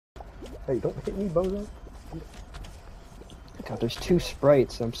Hey, don't hit me, bozo. God, there's two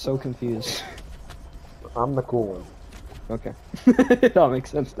sprites. I'm so confused. I'm the cool one. Okay. It all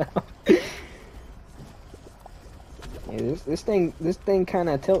makes sense now. Yeah, this thing kind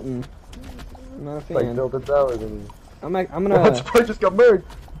of tilting. I'm not a fan. Like tilted towers and. I'm gonna. What? Sprite just got married.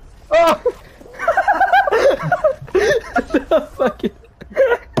 Ah! The fucking.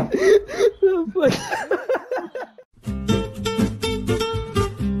 The fucking.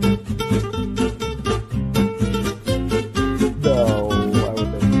 No, I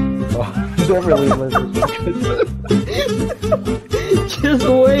would never. Oh, never leave my Just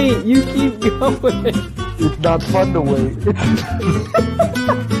wait. You keep going. It's not fun to wait.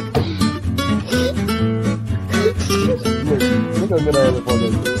 Look, how good I am at Fall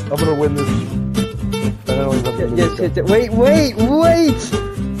Guys. I'm gonna win this. I don't even have to Yes, wait!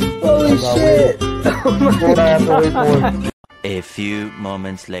 Holy shit! Oh my What I have to wait for. A few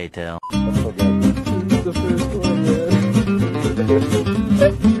moments later. That's so good. This is the first one, yeah.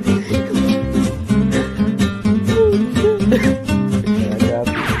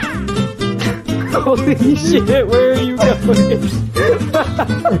 Holy shit, where are you going?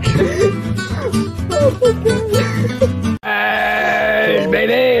 Oh my god. Hey,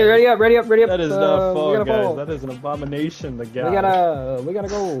 baby! Ready up! That is not Fall Guys. Fall. That is an abomination to God. We gotta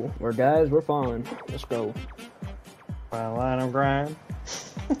go. We're falling. Let's go. Well, line of grind.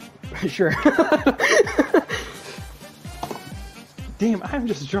 Sure. Damn, I'm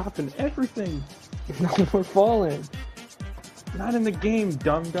just dropping everything. No, we're falling. Not in the game,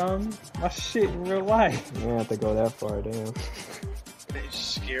 dum-dum. My shit in real life. You don't have to go that far, damn. It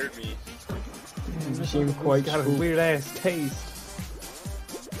scared me. You seem quite got a spooked. weird ass taste.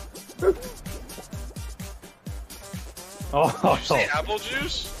 Oh, Did you say apple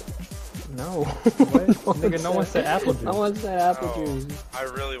juice? No. What? Nigga, no one said apple juice. No one said apple Oh, juice. I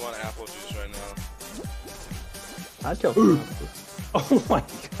really want apple juice right now. I'd tell you. Oh my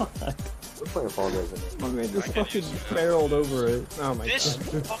god. We're playing Fall Guys in it. My man I just can fucking use it. barreled over it. Oh my This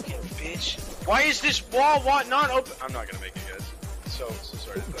god. fucking bitch. Why is this wall not open? I'm not gonna make it, guys. So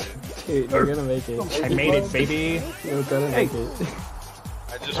sorry to tell you. Dude, you're gonna make it. I made it, baby. You're gonna make it.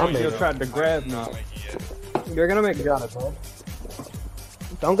 I just I'm want you You making tried to grab me. not making it. You're gonna make You it. got it, man.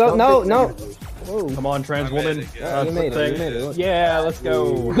 Don't go. No, no. Whoa. Come on, trans I made woman. it, yeah. You made it. You made it. Look. Yeah, let's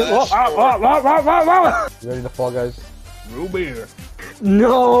go. You ready to Fall Guys? Root beer.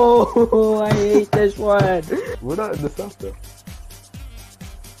 No, I hate this one. We're not in the south though.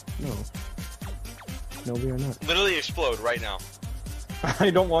 No. No, we are not. Literally explode right now. I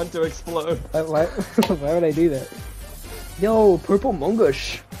don't want to explode. Why would I do that? Yo, purple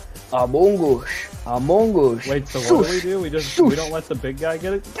mongoose. Among Us. Wait, so what do? We don't let the big guy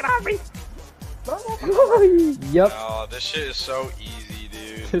get it? Get off me! Yep. Oh, this shit is so easy,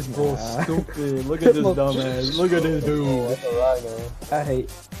 dude. This bull's Nah. stupid. Look at this dumbass. Look at this Oh, dude. that's alright, man.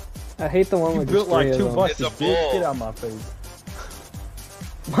 I hate the one You with built the like three two of them. buses, It's a bitch. bull. Get out my face.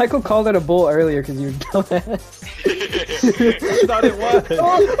 Michael called it a bull earlier because you were dumbass. I thought it was.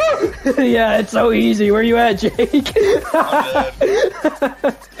 Yeah, it's so easy. Where you at, Jake? I'm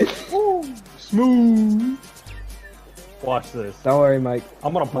dead. Smooth. Watch this. Don't worry, Mike.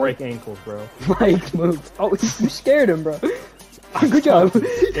 I'm gonna break ankles, bro. Mike, move. Oh, you scared him, bro. Good job.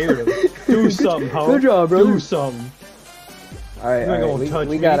 Scared him. Do something, ho. Good job, bro. Do something. Alright, You ain't gonna touch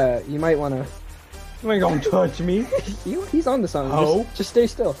we me. gotta. You might wanna. You ain't gonna touch me. He's on to something. Oh. Just stay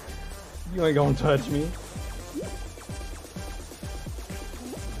still. You ain't gonna touch me.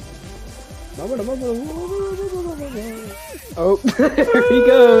 Oh, there he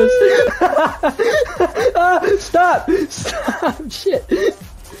goes. Ah, stop! Stop! Shit!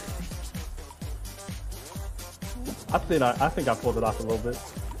 I think I pulled it off a little bit.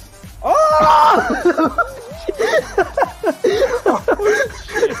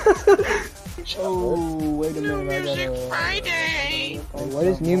 Oh, wait a minute. Music Friday. What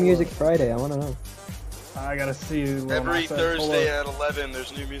is New Music Friday? I wanna know. I gotta see you. Every Thursday at 11,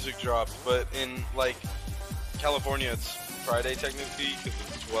 there's new music drops, but in like California, it's Friday technically because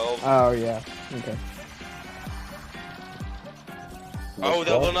it's 12. Oh, yeah. Okay. Oh,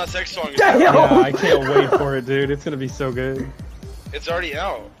 that Lil Nas X song is Damn! out. Yeah, I can't wait for it, dude. It's gonna be so good. It's already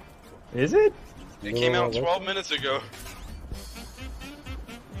out. Is it? It came out 12 minutes ago.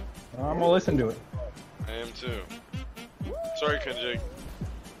 I'm gonna listen to it. I am too. Sorry, Kendrick.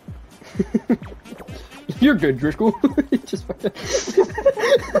 You're good, Driscoll. Just fucking...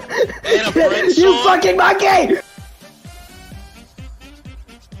 And a Prince You song? fucking monkey!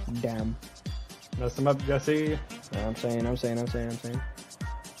 Damn. Mess him up, Jesse. I'm saying. Oh,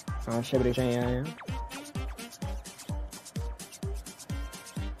 shibbity saying, yeah.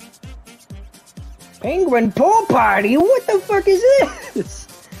 Penguin pool party? What the fuck is this?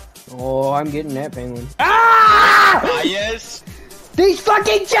 Oh, I'm getting that penguin. Ah! Ah, yes. These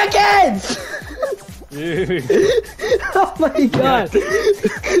fucking chickens! Dude. Oh my god.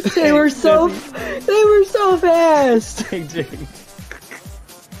 They were so fast. Hey, Jake.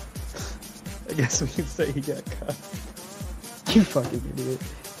 I guess we can say he got cut. You fucking idiot.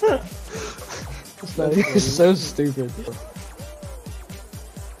 It's so stupid.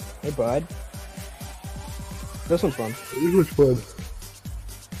 Hey, bud. This one's fun. Which one?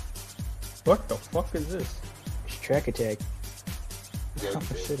 What the fuck is this? It's track attack. Oh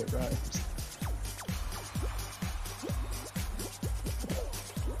shit, it rhymes.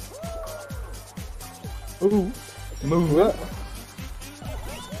 Ooh. Move up.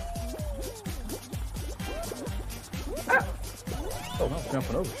 Oh, no,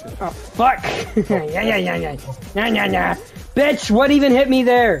 jumping over shit. Oh, fuck! Yeah. Bitch, what even hit me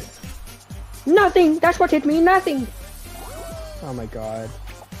there? Nothing! That's what hit me, nothing! Oh my god.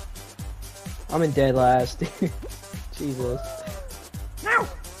 I'm in dead last. Jesus. No!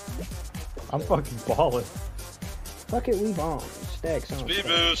 I'm fucking balling. Fuck it, we bomb. Stacks on. Speed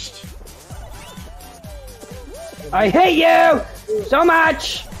boost. I hate you so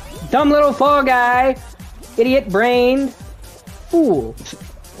much! Dumb little fall guy. Idiot brain. Fool.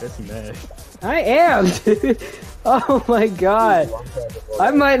 That's mad. I am, dude. Oh my god.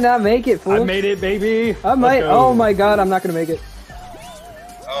 I might not make it, fool. I made it, baby. I might. Oh my god, I'm not gonna make it.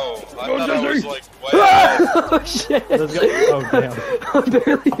 Oh, I thought I was like, way ahead. Oh shit. Let's go. Oh damn. I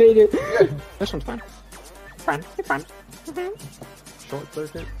barely made it. This one's fun. Fun. It's fun. Short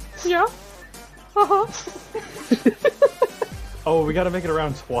circuit. Yeah. Uh-huh. Oh, we gotta make it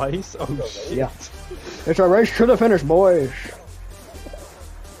around twice? Oh shit. Yeah. It's a race to the finish, boys.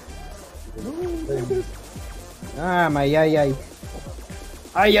 Ah, my yay.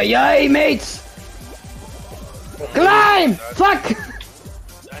 Ay, mates! Climb! Fuck!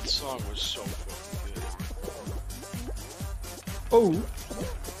 That song was so fucking good. Oh.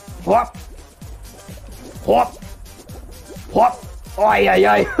 Whop! Whop! Whop!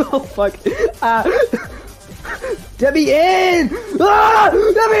 Ay. Oh, fuck. Ah! Debbie in! Ah!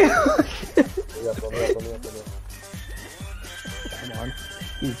 Debbie! Come on.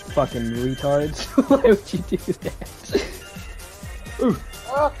 You fucking retards. Why would you do that? Ooh.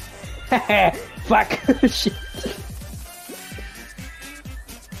 Fuck. Shit.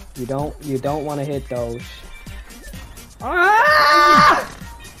 You don't want to hit those. Ah!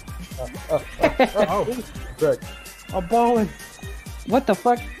 Oh. Back. I'm balling. What the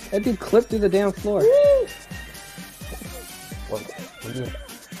fuck? That dude clipped through the damn floor.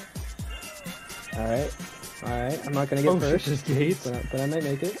 Alright. I'm not gonna get first. Shit, gates. But I might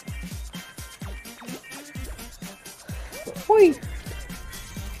make it. Whee!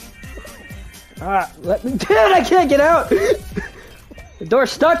 Ah, let me. Dude, I can't get out! The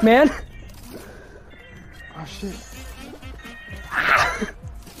door's stuck, man! Oh shit.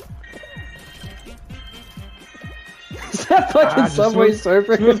 Is that fucking Subway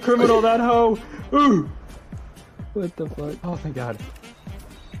Surfer? Smooth criminal, that hoe. Ooh. What the fuck? Oh thank god.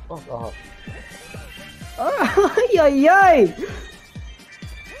 Oh, Ah, ay.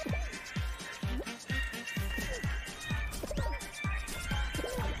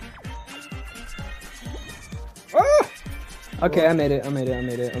 Ah! Okay, I made it on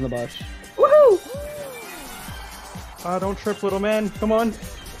the boss. Woohoo! Don't trip, little man. Come on.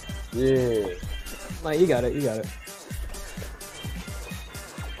 yeah. Mate, you got it.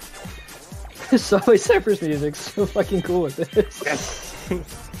 Subway Surfer's music's so fucking cool with this. Yes. Nah,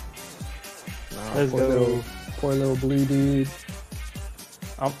 Let's go. Poor little blue dude.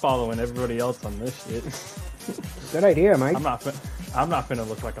 I'm following everybody else on this shit. Good idea, Mike. I'm not finna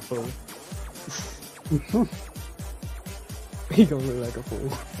look like a fool. He gonna look like a fool.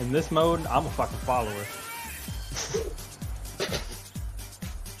 In this mode, I'm a fucking follower.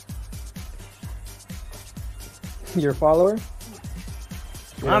 Your follower?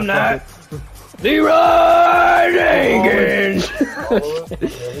 Yeah, I'm fuck not. it. Leroy Jenkins! Follow it?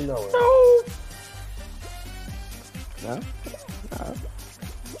 Yeah, we know it. No?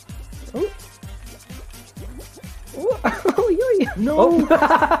 Oh, No!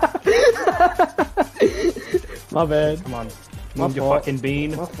 My bad. Come on. My Move your fault. fucking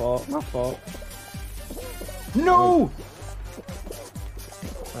bean. My fault. No!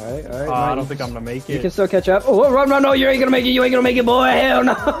 Alright. I don't think I'm gonna make You it. can still catch up. Oh, run, no, you ain't gonna make it, boy. Hell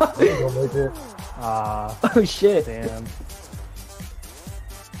no. Don't make it. Oh, shit. Damn.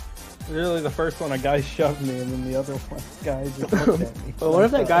 Really, the first one, a guy shoved me, and then the other one, guy just looked at me. But what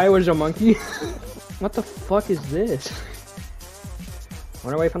if that guy was a monkey? What the fuck is this?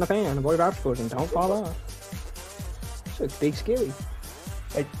 Run away from the fan, avoid obstacles, and don't fall off. It's a big scary.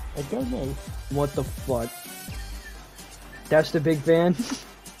 I don't know. What the fuck? That's the big fan?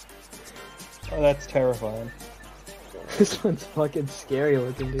 Oh, that's terrifying. This one's fucking scary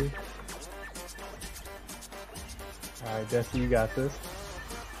looking, dude. Alright, Jesse, you got this.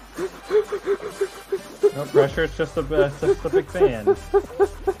 No pressure, it's just a big fan.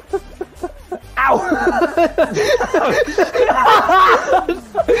 Ow!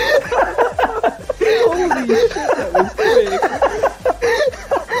 Holy shit, that was quick.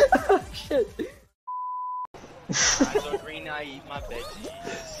 Shit. So green, I eat my veggies.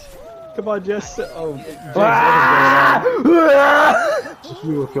 Come on, Jess. Oh, Just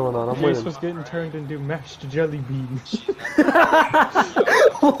see what's going on. I'm Jace winning. was getting turned into mashed jelly beans.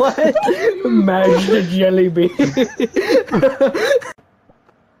 What? Mashed jelly bean.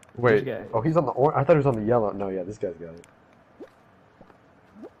 Wait. guy? Oh, he's on the orange. I thought he was on the yellow. No, yeah, this guy's got it.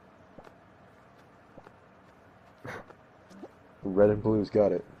 Red and blue's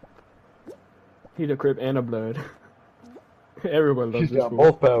got it. He's a Crip and a Blood. Everyone loves He's this got fool.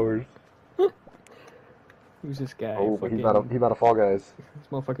 both powers. Who's this guy? Oh, but Fucking, he's not a Fall Guys. This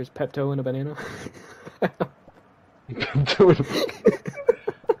motherfucker's Pepto and a banana.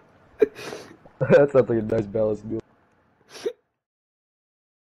 That sounds like a nice balanced meal.